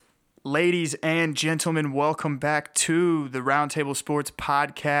Ladies and gentlemen, welcome back to the Roundtable Sports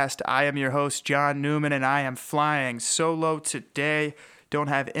Podcast. I am your host, John Newman, and I am flying solo today. Don't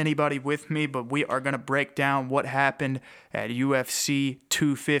have anybody with me, but we are going to break down what happened at UFC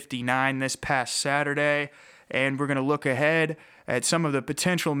 259 this past Saturday, and we're going to look ahead at some of the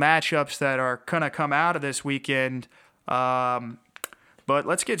potential matchups that are going to come out of this weekend. But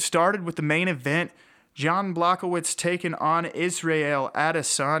let's get started with the main event. Jan Blachowicz taking on Israel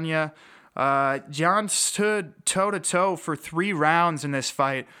Adesanya. Jan stood toe-to-toe for 3 rounds in this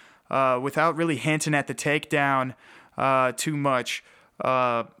fight without really hinting at the takedown too much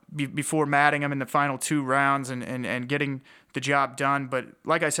before matting him in the final 2 rounds and getting the job done. But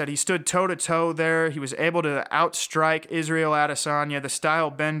like I said, he stood toe-to-toe there. He was able to outstrike Israel Adesanya. The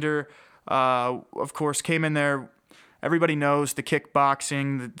style bender, of course, came in there. Everybody knows the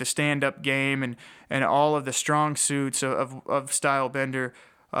kickboxing, the stand-up game, and all of the strong suits of Style Bender.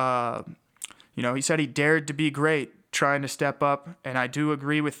 He said he dared to be great, trying to step up, and I do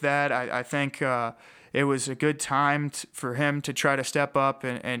agree with that. I think it was a good time for him to try to step up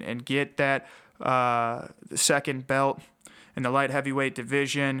and get that second belt in the light heavyweight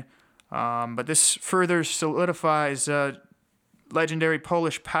division. But this further solidifies legendary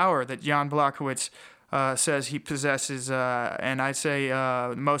Polish power that Jan Blachowicz says he possesses, and I'd say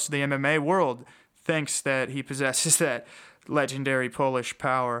most of the MMA world thinks that he possesses that legendary Polish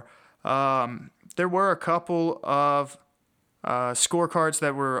power. There were a couple of scorecards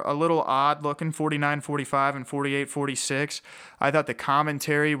that were a little odd looking, 49-45 and 48-46. I thought the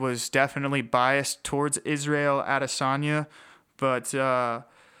commentary was definitely biased towards Israel Adesanya, but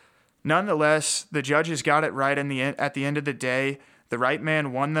nonetheless, the judges got it right at the end of the day. The right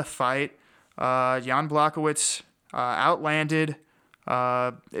man won the fight. Jan Blachowicz outlanded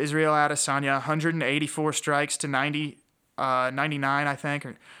Israel Adesanya 184 strikes to 99, I think,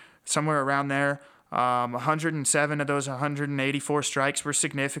 or somewhere around there. 107 of those 184 strikes were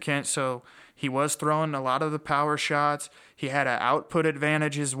significant, so he was throwing a lot of the power shots. He had an output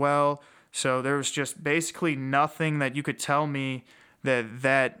advantage as well, so there was just basically nothing that you could tell me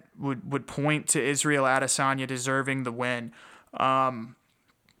that would point to Israel Adesanya deserving the win.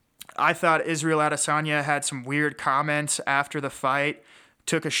 I thought Israel Adesanya had some weird comments after the fight.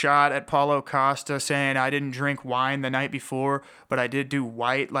 Took a shot at Paulo Costa saying, I didn't drink wine the night before, but I did do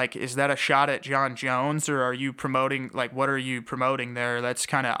white. Like, is that a shot at John Jones, or are you promoting, what are you promoting there? That's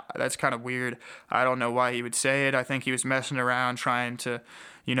kind of weird. I don't know why he would say it. I think he was messing around trying to,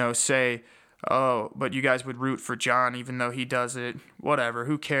 say, oh, but you guys would root for John even though he does it. Whatever,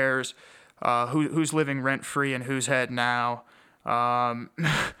 who cares? Who's living rent-free and whose head now?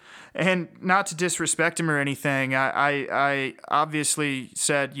 And not to disrespect him or anything, I obviously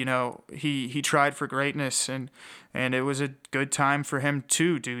said, he tried for greatness, and it was a good time for him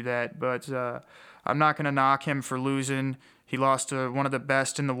to do that. But I'm not going to knock him for losing. He lost to one of the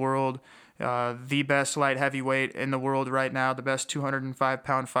best in the world, the best light heavyweight in the world right now, the best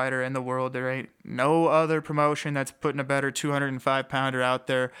 205-pound fighter in the world. There ain't no other promotion that's putting a better 205-pounder out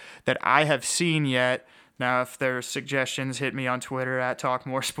there that I have seen yet. Now, if there's suggestions, hit me on Twitter at Talk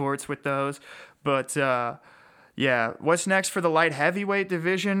More Sports with those. But, what's next for the light heavyweight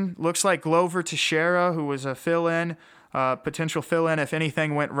division? Looks like Glover Teixeira, who was a fill-in, potential fill-in if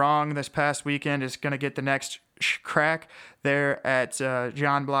anything went wrong this past weekend, is going to get the next crack there at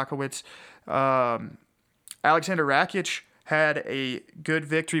Jan Blachowicz. Alexander Rakic had a good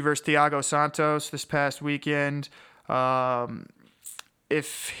victory versus Thiago Santos this past weekend.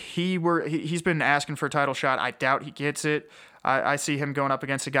 If he's been asking for a title shot, I doubt he gets it. I see him going up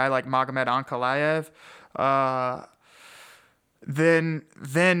against a guy like Magomed Ankalaev.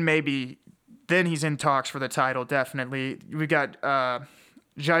 Then he's in talks for the title, definitely. We got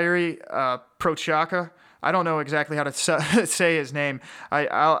Jairi Prochazka. I don't know exactly how to say his name.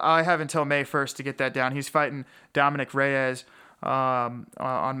 I have until May 1st to get that down. He's fighting Dominic Reyes on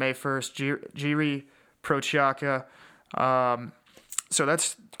May 1st. Jairi Prochazka. So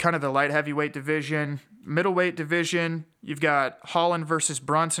that's kind of the light heavyweight division. Middleweight division, you've got Holland versus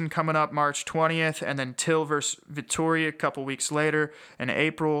Brunson coming up March 20th, and then Till versus Vittori a couple weeks later in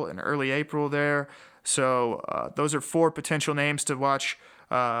early April there. So those are 4 potential names to watch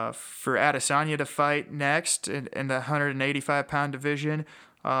for Adesanya to fight next in the 185-pound division.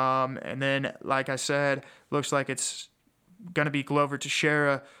 And then, like I said, looks like it's going to be Glover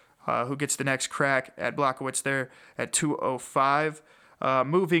Teixeira who gets the next crack at Blachowicz there at 205.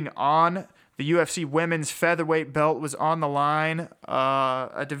 Moving on, the UFC women's featherweight belt was on the line,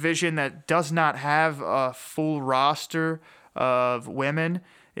 a division that does not have a full roster of women.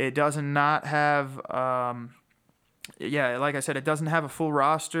 It does not have yeah, like I said, it doesn't have a full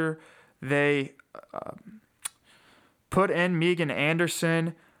roster. They put in Megan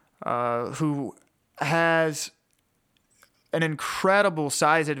Anderson, who has an incredible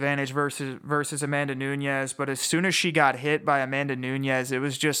size advantage versus Amanda Nunes, but as soon as she got hit by Amanda Nunes, it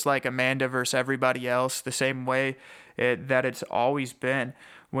was just like Amanda versus everybody else, the same way that it's always been.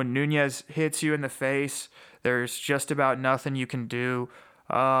 When Nunes hits you in the face, there's just about nothing you can do.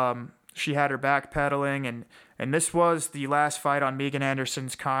 She had her backpedaling, and this was the last fight on Megan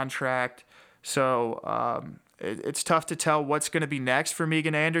Anderson's contract, so it's tough to tell what's going to be next for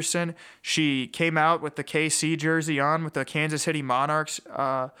Megan Anderson. She came out with the KC jersey on, with the Kansas City Monarchs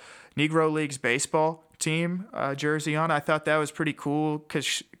Negro Leagues baseball team jersey on. I thought that was pretty cool,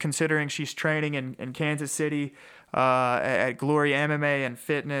 because considering she's training in Kansas City at Glory MMA and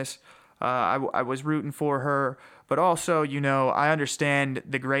Fitness, I was rooting for her. But also, I understand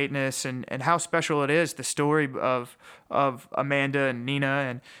the greatness and how special it is, the story of Amanda and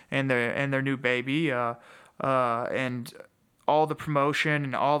Nina and their new baby. And all the promotion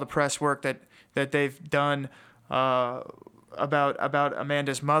and all the press work that they've done about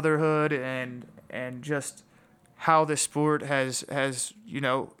Amanda's motherhood and just how the sport has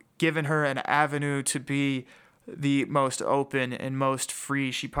given her an avenue to be the most open and most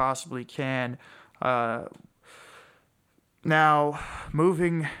free she possibly can. Now,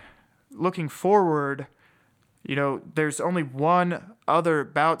 looking forward, there's only one other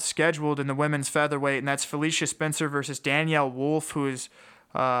bout scheduled in the women's featherweight, and that's Felicia Spencer versus Danielle Wolf, who is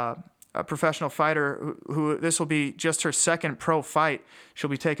a professional fighter who this will be just her second pro fight. She'll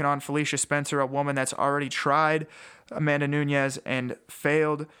be taking on Felicia Spencer, a woman that's already tried Amanda Nunes and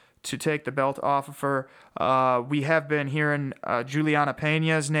failed to take the belt off of her. We have been hearing Juliana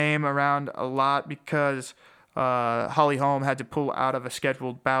Pena's name around a lot because Holly Holm had to pull out of a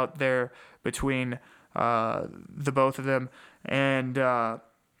scheduled bout there between the both of them. And I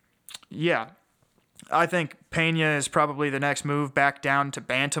think Pena is probably the next move back down to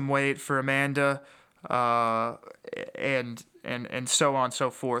bantamweight for Amanda, and so on and so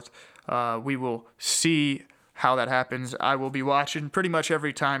forth. We will see how that happens. I will be watching pretty much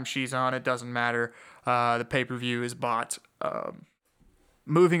every time she's on. It doesn't matter. The pay-per-view is bought.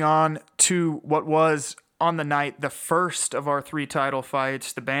 Moving on to what was on the night, the first of our 3 title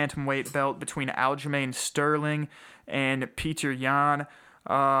fights, the bantamweight belt between Aljamain Sterling and Peter Yan.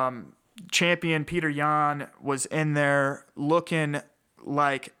 Champion Peter Yan was in there looking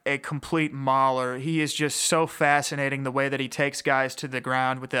like a complete mauler. He is just so fascinating, the way that he takes guys to the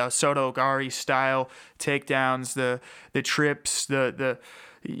ground with the Soto Gari style takedowns, the trips,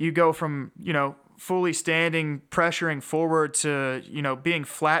 you go from, fully standing, pressuring forward to, being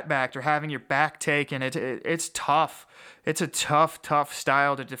flat backed or having your back taken. It's tough. It's a tough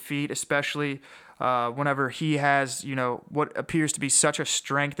style to defeat, especially whenever he has, what appears to be such a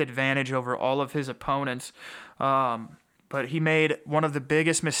strength advantage over all of his opponents. But he made one of the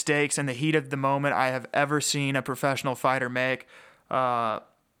biggest mistakes in the heat of the moment I have ever seen a professional fighter make,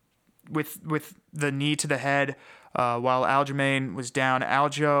 with the knee to the head while Aljamain was down.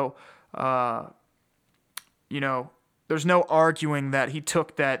 Aljo, there's no arguing that he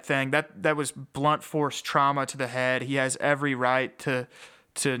took that thing. That was blunt force trauma to the head. He has every right to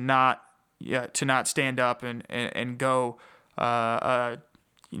not stand up and go.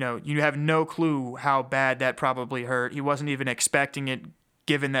 You have no clue how bad that probably hurt. He wasn't even expecting it,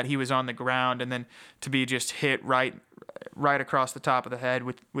 given that he was on the ground, and then to be just hit right across the top of the head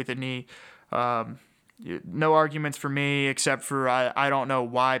with a knee. No arguments for me, except for I don't know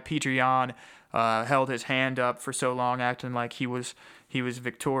why Peter Yan held his hand up for so long, acting like he was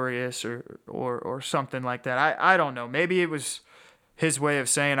victorious or something like that. I don't know. Maybe it was his way of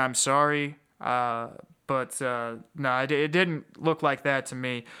saying I'm sorry. But no, it didn't look like that to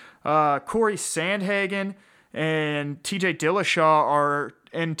me. Corey Sandhagen and TJ Dillashaw are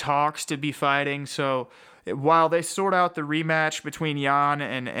in talks to be fighting. So while they sort out the rematch between Yan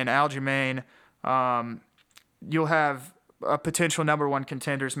and Aljamain, you'll have a potential number 1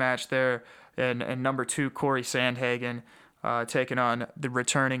 contenders match there, and number 2 Corey Sandhagen taking on the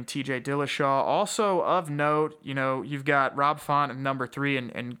returning TJ Dillashaw. Also of note, you've got Rob Font in number 3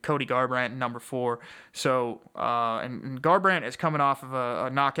 and Cody Garbrandt in number 4. So, and Garbrandt is coming off of a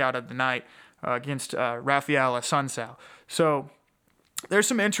knockout of the night against Rafael Assunção. So there's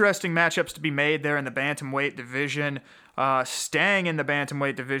some interesting matchups to be made there in the bantamweight division. Staying in the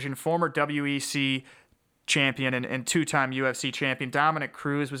bantamweight division, former WEC champion and 2-time UFC champion Dominic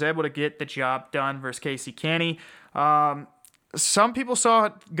Cruz was able to get the job done versus Casey Kenny. Some people saw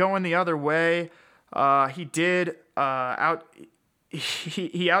it going the other way. He did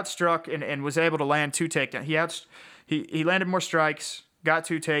he outstruck and was able to land 2 takedowns. he landed more strikes, got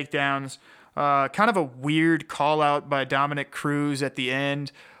 2 takedowns. Kind of a weird call out by Dominic Cruz at the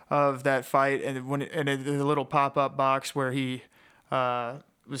end of that fight, and when in the little pop up box where he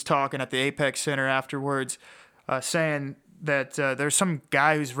was talking at the Apex Center afterwards, saying that there's some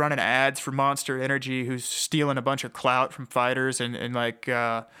guy who's running ads for Monster Energy who's stealing a bunch of clout from fighters and like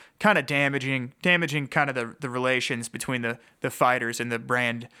kind of damaging kind of the relations between the fighters and the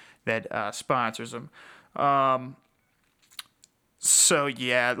brand that sponsors them. So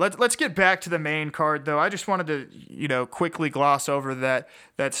yeah, let's get back to the main card though. I just wanted to quickly gloss over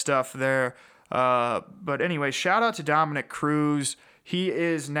that stuff there. But anyway, shout out to Dominic Cruz. He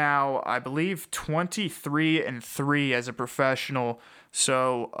is now, I believe, 23-3 as a professional.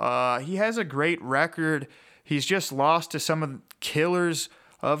 So he has a great record. He's just lost to some of the killers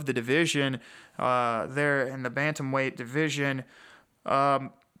of the division there in the bantamweight division.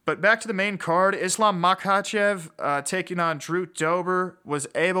 But back to the main card, Islam Makhachev taking on Drew Dober was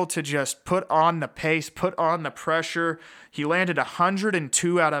able to just put on the pace, put on the pressure. He landed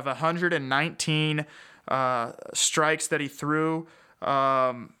 102 out of 119 strikes that he threw.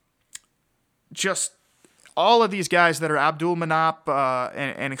 Just all of these guys that are Abdul Manap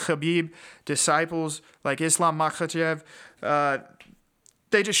and Khabib disciples, like Islam Makhachev,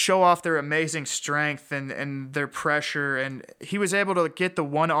 they just show off their amazing strength and their pressure. And he was able to get the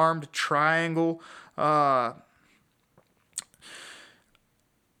one-armed triangle.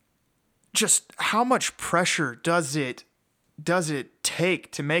 Just how much pressure does it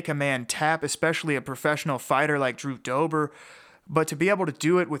take to make a man tap, especially a professional fighter like Drew Dober? But to be able to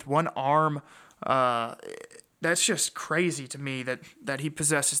do it with one arm, that's just crazy to me that he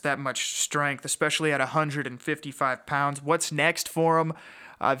possesses that much strength, especially at 155 pounds. What's next for him?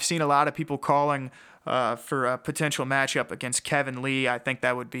 I've seen a lot of people calling for a potential matchup against Kevin Lee. I think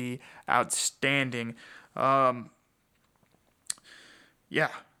that would be outstanding. Yeah.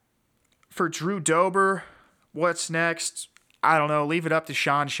 For Drew Dober, what's next? I don't know. Leave it up to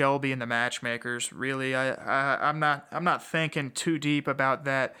Sean Shelby and the matchmakers. Really, I'm not thinking too deep about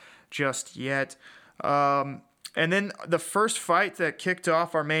that just yet. And then the first fight that kicked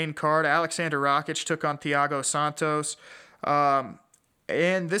off our main card, Alexander Rakic took on Thiago Santos.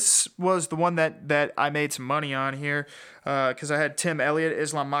 And this was the one that I made some money on here because I had Tim Elliott,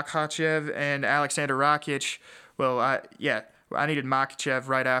 Islam Makhachev, and Alexander Rakic. Well, I needed Makhachev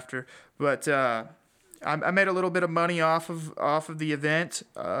right after, but I made a little bit of money off of the event.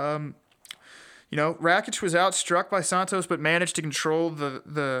 Rakic was outstruck by Santos, but managed to control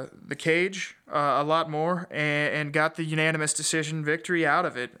the cage a lot more and got the unanimous decision victory out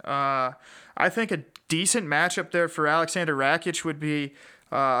of it. I think a decent matchup there for Alexander Rakic would be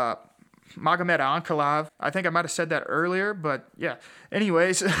Magomed Ankalaev. I think I might have said that earlier, but yeah.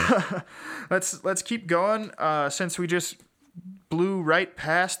 Anyways, let's keep going since we just blew right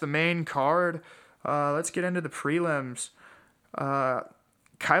past the main card. Let's get into the prelims.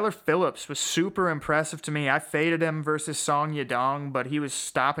 Kyler Phillips was super impressive to me. I faded him versus Song Yadong, but he was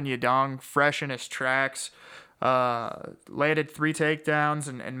stopping Yadong fresh in his tracks. Landed 3 takedowns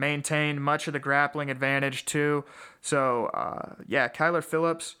and maintained much of the grappling advantage too. So, Kyler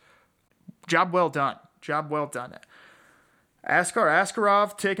Phillips, job well done. Askar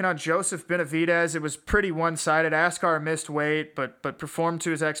Askarov taking on Joseph Benavidez. It was pretty one-sided. Askar missed weight, but performed to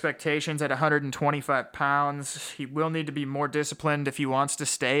his expectations at 125 pounds. He will need to be more disciplined if he wants to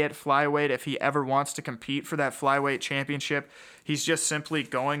stay at flyweight, if he ever wants to compete for that flyweight championship. He's just simply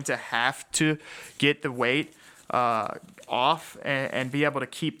going to have to get the weight off and be able to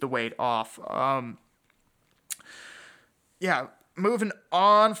keep the weight off. Moving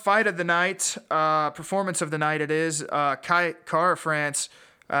on, fight of the night, performance of the night it is. Kai Kara-France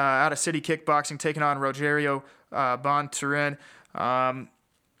out of City Kickboxing taking on Rogerio Bontorin. Flyweight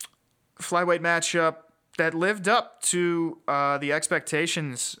matchup that lived up to the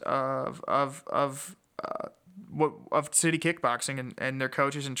expectations of City Kickboxing and their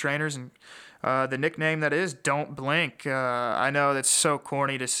coaches and trainers, and the nickname that is Don't Blink. I know that's so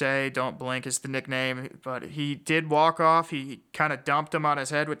corny to say, Don't Blink is the nickname, but he did walk off. He kind of dumped him on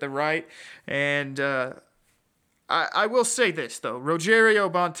his head with the right. And I will say this, though.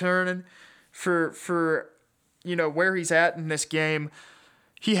 Rogerio Bontorin, for where he's at in this game,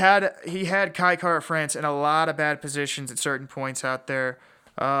 he had Kai Kara-France in a lot of bad positions at certain points out there.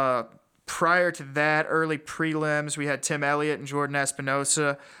 Prior to that, early prelims, we had Tim Elliott and Jordan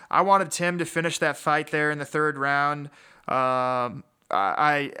Espinosa. I wanted Tim to finish that fight there in the third round. I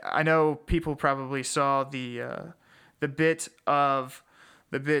know people probably saw the bit of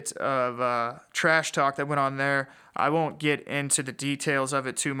trash talk that went on there. I won't get into the details of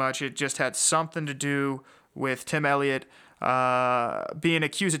it too much. It just had something to do with Tim Elliott being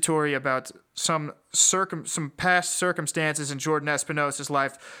accusatory about some past circumstances in Jordan Espinosa's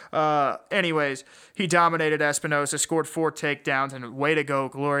life. Anyways, he dominated Espinosa, scored 4 takedowns, and way to go,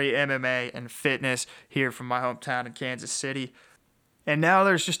 Glory MMA and Fitness here from my hometown in Kansas City. And now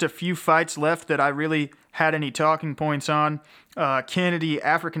there's just a few fights left that I really had any talking points on. Kennedy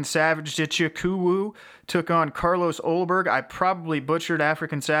African Savage Nzechukwu took on Carlos Olberg. I probably butchered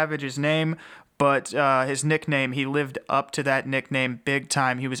African Savage's name, but his nickname, he lived up to that nickname big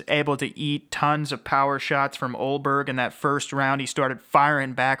time. He was able to eat tons of power shots from Olberg in that first round. He started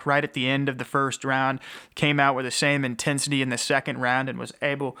firing back right at the end of the first round, came out with the same intensity in the second round, and was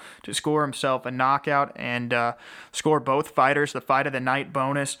able to score himself a knockout and score both fighters the Fight of the Night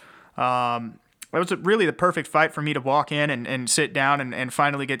bonus. It was really the perfect fight for me to walk in and sit down and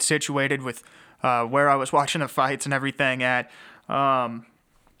finally get situated with where I was watching the fights and everything at.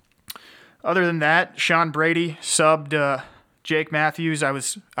 Other than that, Sean Brady subbed Jake Matthews. I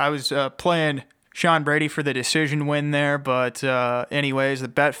was playing Sean Brady for the decision win there, but anyways, the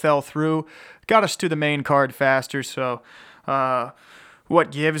bet fell through. Got us to the main card faster, so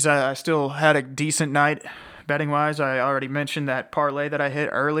what gives? I still had a decent night betting-wise. I already mentioned that parlay that I hit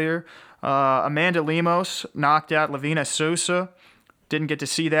earlier. Amanda Lemos knocked out Lavina Sousa. Didn't get to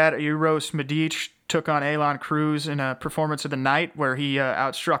see that. Eros Medic took on Elon Cruz in a performance of the night where he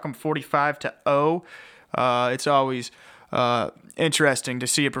outstruck him 45-0. It's always interesting to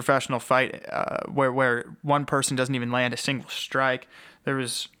see a professional fight where one person doesn't even land a single strike. There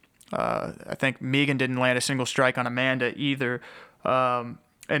was, I think Megan didn't land a single strike on Amanda either. And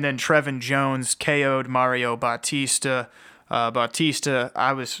then Trevin Jones KO'd Mario Bautista. Bautista,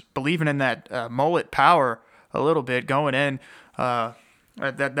 I was believing in that mullet power a little bit going in.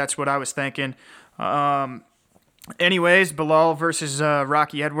 That's what I was thinking. Anyways, Bilal versus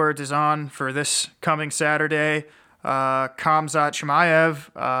Rocky Edwards is on for this coming Saturday. Khamzat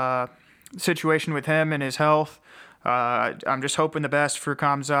Chimaev, situation with him and his health. I'm just hoping the best for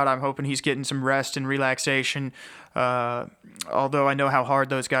Khamzat. I'm hoping he's getting some rest and relaxation. Although I know how hard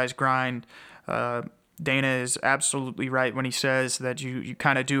those guys grind. Dana is absolutely right when he says that you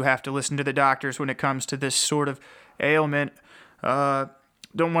kind of do have to listen to the doctors when it comes to this sort of ailment.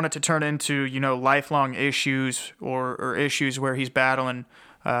 Don't want it to turn into, lifelong issues or issues where he's battling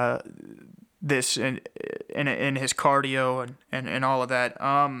this in his cardio and all of that.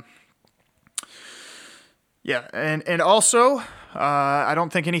 Yeah, and also, I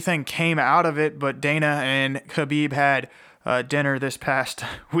don't think anything came out of it, but Dana and Khabib had dinner this past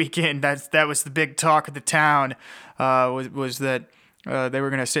weekend. That was the big talk of the town, was that they were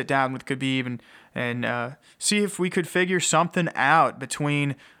going to sit down with Khabib and see if we could figure something out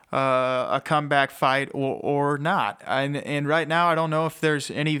between a comeback fight or not. And right now, I don't know if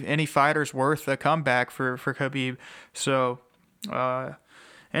there's any fighters worth a comeback for Khabib. So,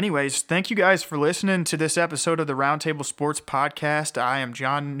 anyways, thank you guys for listening to this episode of the Roundtable Sports Podcast. I am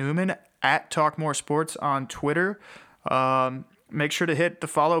John Newman at Talk More Sports on Twitter. Make sure to hit the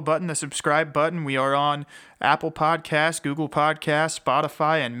follow button, the subscribe button. We are on Apple Podcasts, Google Podcasts,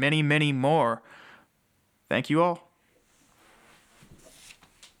 Spotify, and many, many more. Thank you all.